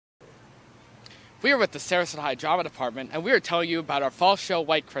We are with the Sarasota High Drama Department, and we are telling you about our fall show,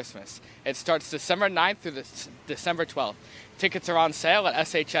 White Christmas. It starts December 9th through December 12th. Tickets are on sale at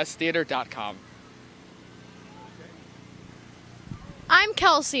shstheater.com. I'm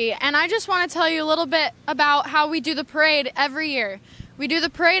Kelsey, and I just want to tell you a little bit about how we do the parade every year. We do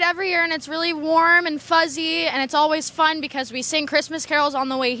the parade every year, and it's really warm and fuzzy, and it's always fun because we sing Christmas carols on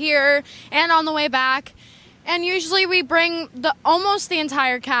the way here and on the way back. And usually we bring almost the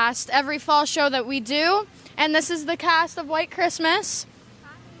entire cast every fall show that we do. And this is the cast of White Christmas.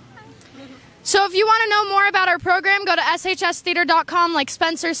 So if you want to know more about our program, go to shstheater.com like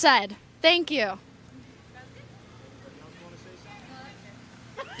Spencer said. Thank you.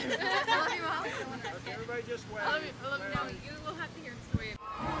 Everybody just wait. No, you will have to hear the story.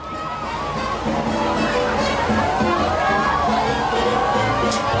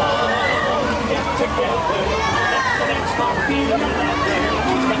 Together, that's my feeling.